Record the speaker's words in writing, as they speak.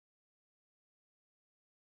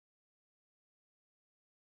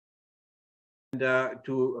And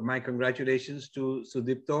to my congratulations to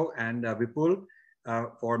Sudipto and Vipul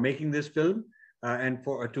for making this film, and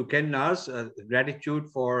to Ken Nas, gratitude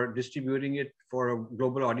for distributing it for a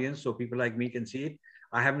global audience so people like me can see it.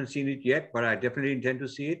 I haven't seen it yet, but I definitely intend to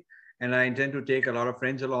see it, and I intend to take a lot of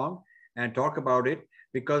friends along and talk about it,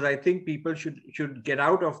 because I think people should get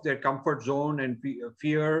out of their comfort zone and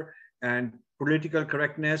fear and political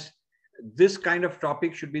correctness. This kind of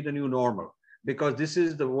topic should be the new normal, because this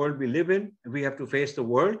is the world we live in. We have to face the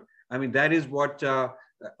world. I mean, that is what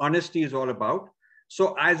honesty is all about.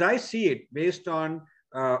 So as I see it, based on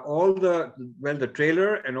all the, well, the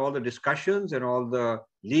trailer and all the discussions and all the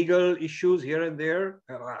legal issues here and there,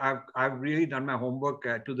 I've really done my homework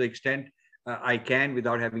to the extent I can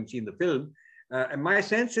without having seen the film. And my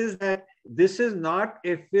sense is that this is not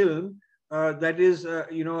a film that is, a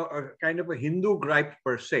kind of a Hindu gripe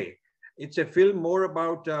per se. It's a film more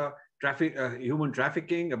about human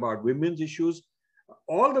trafficking, about women's issues.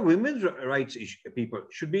 All the women's rights people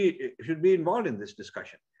should be involved in this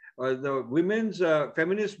discussion. The women's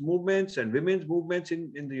feminist movements and women's movements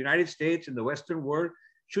in the United States, in the Western world,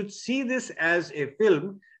 should see this as a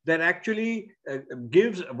film that actually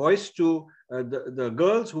gives a voice to the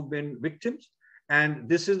girls who've been victims. And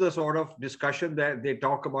this is the sort of discussion that they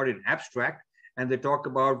talk about in abstract, and they talk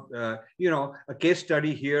about, a case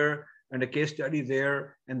study here and a case study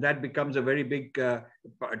there, and that becomes a very big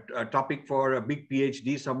topic for a big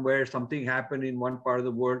PhD somewhere. Something happened in one part of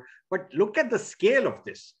the world. But look at the scale of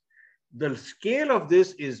this. The scale of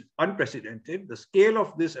this is unprecedented. The scale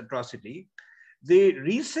of this atrocity, the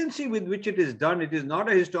recency with which it is done, it is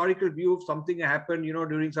not a historical view of something that happened,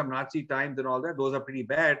 during some Nazi times and all that. Those are pretty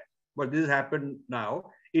bad, but this happened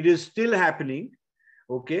now. It is still happening.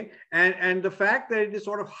 Okay, and the fact that it is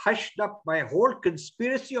sort of hushed up by a whole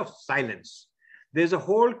conspiracy of silence. There's a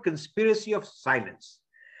whole conspiracy of silence,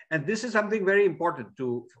 and this is something very important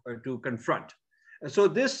to confront. So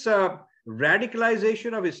this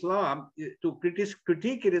radicalization of Islam, to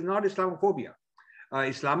critique it, is not Islamophobia.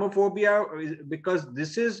 Islamophobia, because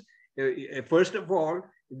this is, first of all,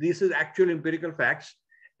 this is actual empirical facts,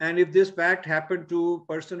 and if this fact happened to a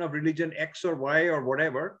person of religion X or Y or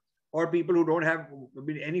whatever, or people who don't have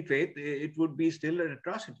any faith, it would be still an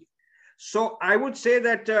atrocity. So I would say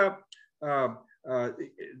that the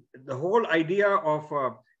whole idea of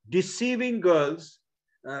deceiving girls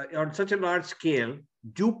on such a large scale,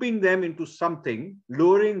 duping them into something,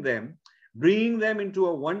 luring them, bringing them into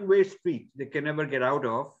a one-way street they can never get out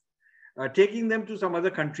of, taking them to some other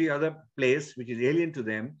country, other place, which is alien to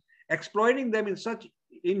them, exploiting them in such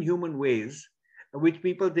inhuman ways, which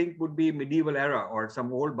people think would be medieval era or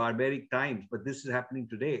some old barbaric times, but this is happening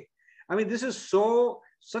today. I mean, this is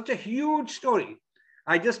such a huge story.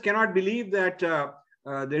 I just cannot believe that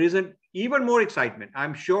there isn't even more excitement.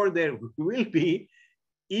 I'm sure there will be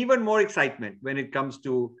even more excitement when it comes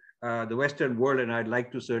to the Western world, and I'd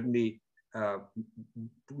like to certainly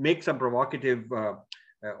make some provocative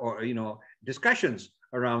discussions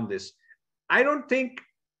around this. I don't think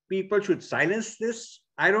people should silence this.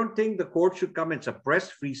 I don't think the court should come and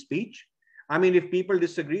suppress free speech. I mean, if people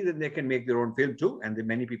disagree, then they can make their own film too, and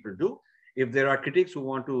many people do. If there are critics who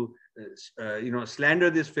want to,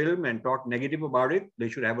 slander this film and talk negative about it, they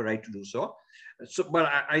should have a right to do so.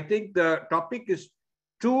 But I think the topic is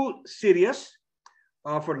too serious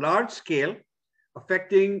for large scale,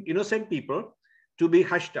 affecting innocent people, to be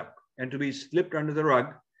hushed up and to be slipped under the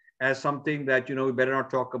rug as something that, we better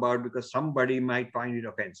not talk about because somebody might find it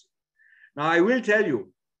offensive. Now, I will tell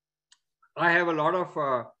you, I have a lot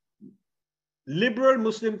of liberal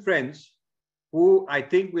Muslim friends who I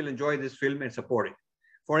think will enjoy this film and support it.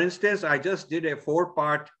 For instance, I just did a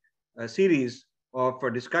 4-part series of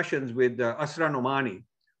discussions with Asra Nomani,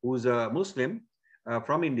 who's a Muslim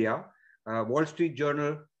from India, Wall Street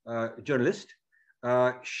Journal journalist.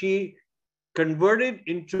 She converted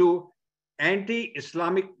into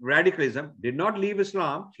anti-Islamic radicalism, did not leave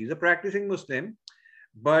Islam. She's a practicing Muslim,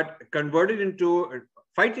 but converted into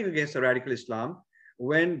fighting against the radical Islam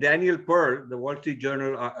when Daniel Pearl, the Wall Street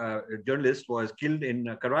Journal journalist, was killed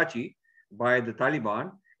in Karachi by the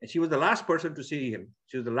Taliban. And she was the last person to see him.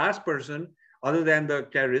 She was the last person, other than the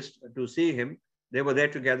terrorist, to see him. They were there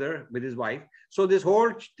together with his wife. So this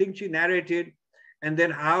whole thing she narrated, and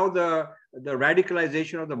then how the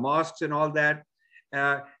radicalization of the mosques and all that.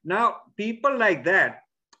 Now, people like that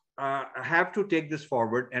have to take this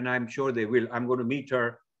forward, and I'm sure they will. I'm going to meet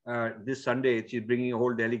her this Sunday. She's bringing a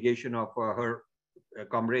whole delegation of her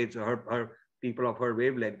comrades, her people of her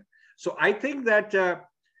wavelength. So I think that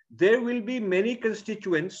there will be many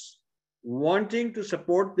constituents wanting to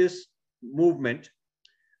support this movement,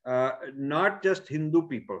 not just Hindu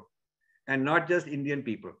people. and not just Indian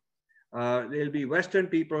people. There'll be Western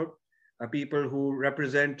people, people who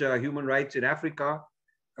represent human rights in Africa.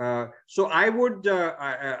 So I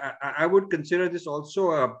would consider this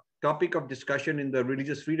also a topic of discussion in the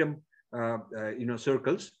religious freedom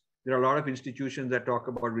circles. There are a lot of institutions that talk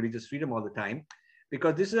about religious freedom all the time,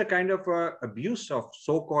 because this is a kind of abuse of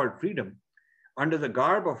so-called freedom under the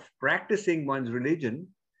garb of practicing one's religion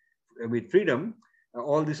with freedom.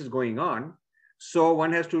 All this is going on. So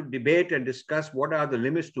one has to debate and discuss what are the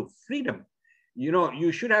limits to freedom.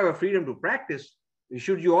 You should have a freedom to practice.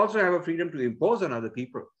 You also have a freedom to impose on other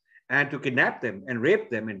people and to kidnap them and rape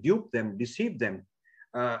them and dupe them, deceive them.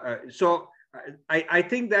 So I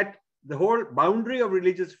think that the whole boundary of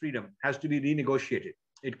religious freedom has to be renegotiated.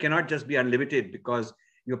 It cannot just be unlimited because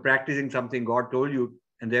you're practicing something God told you,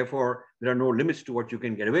 and therefore there are no limits to what you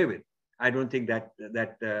can get away with. I don't think that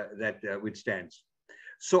withstands.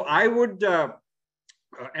 So I would,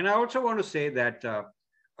 and I also want to say that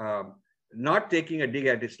not taking a dig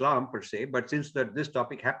at Islam per se, but since this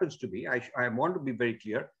topic happens to be, I want to be very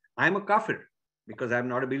clear. I'm a kafir because I'm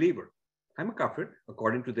not a believer. I'm a kafir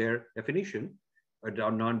according to their definition, a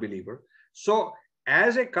non-believer. So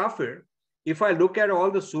as a kafir, if I look at all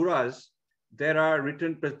the surahs that are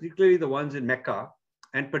written, particularly the ones in Mecca,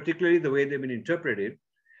 and particularly the way they've been interpreted,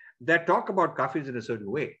 that talk about kafirs in a certain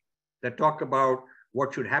way, that talk about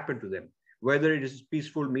what should happen to them, whether it is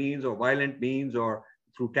peaceful means or violent means or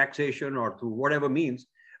through taxation or through whatever means,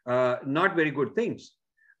 not very good things.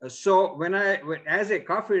 So as a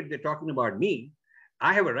kafir, they're talking about me,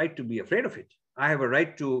 I have a right to be afraid of it. I have a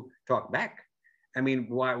right to talk back. I mean,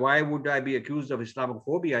 why would I be accused of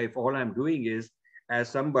Islamophobia if all I'm doing is, as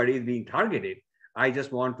somebody being targeted, I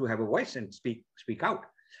just want to have a voice and speak out.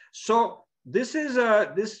 So this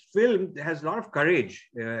film has a lot of courage.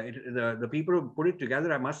 The people who put it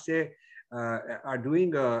together, I must say, are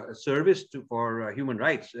doing a service for human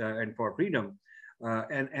rights and for freedom.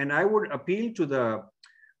 And I would appeal to the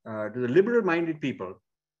liberal-minded people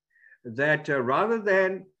that rather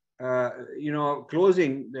than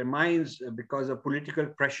closing their minds because of political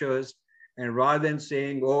pressures, and rather than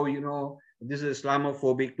saying, oh, this is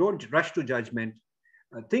Islamophobic, don't rush to judgment.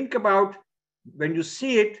 Think about, when you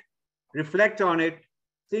see it, reflect on it.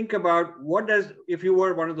 Think about if you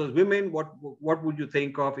were one of those women, what would you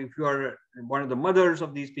think of? If you are one of the mothers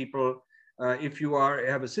of these people, if you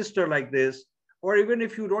have a sister like this, or even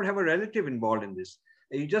if you don't have a relative involved in this,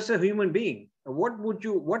 you're just a human being. What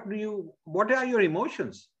are your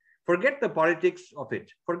emotions? Forget the politics of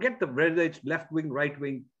it. Forget whether it's left-wing,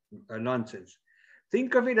 right-wing nonsense.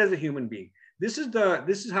 Think of it as a human being. This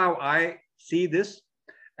is how I see this,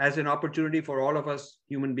 as an opportunity for all of us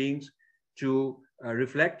human beings to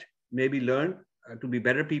reflect, maybe learn to be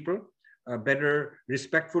better people, better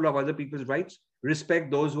respectful of other people's rights,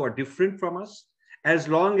 respect those who are different from us, as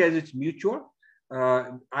long as it's mutual.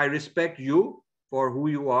 I respect you for who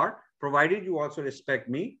you are, provided you also respect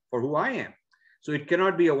me for who I am. So it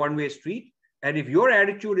cannot be a one-way street. And if your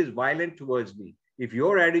attitude is violent towards me, if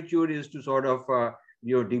your attitude is to sort of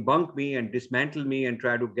debunk me and dismantle me and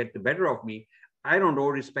try to get the better of me, I don't owe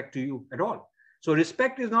respect to you at all. So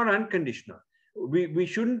respect is not unconditional. We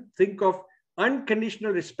shouldn't think of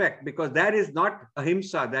unconditional respect, because that is not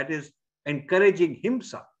ahimsa, that is encouraging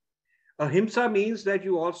himsa. Ahimsa means that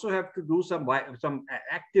you also have to do some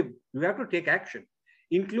active, you have to take action,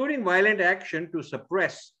 including violent action to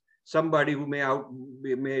suppress somebody who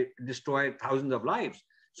may destroy thousands of lives.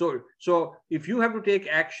 So if you have to take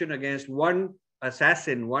action against one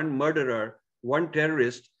assassin, one murderer, one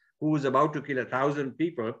terrorist who is about to kill 1,000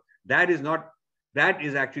 people, that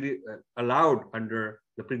is actually allowed under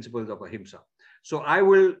the principles of ahimsa. So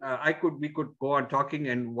we could go on talking,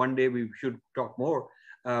 and one day we should talk more.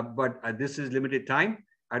 But this is limited time.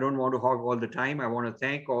 I don't want to hog all the time. I want to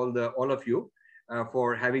thank all of you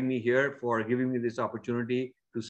for having me here, for giving me this opportunity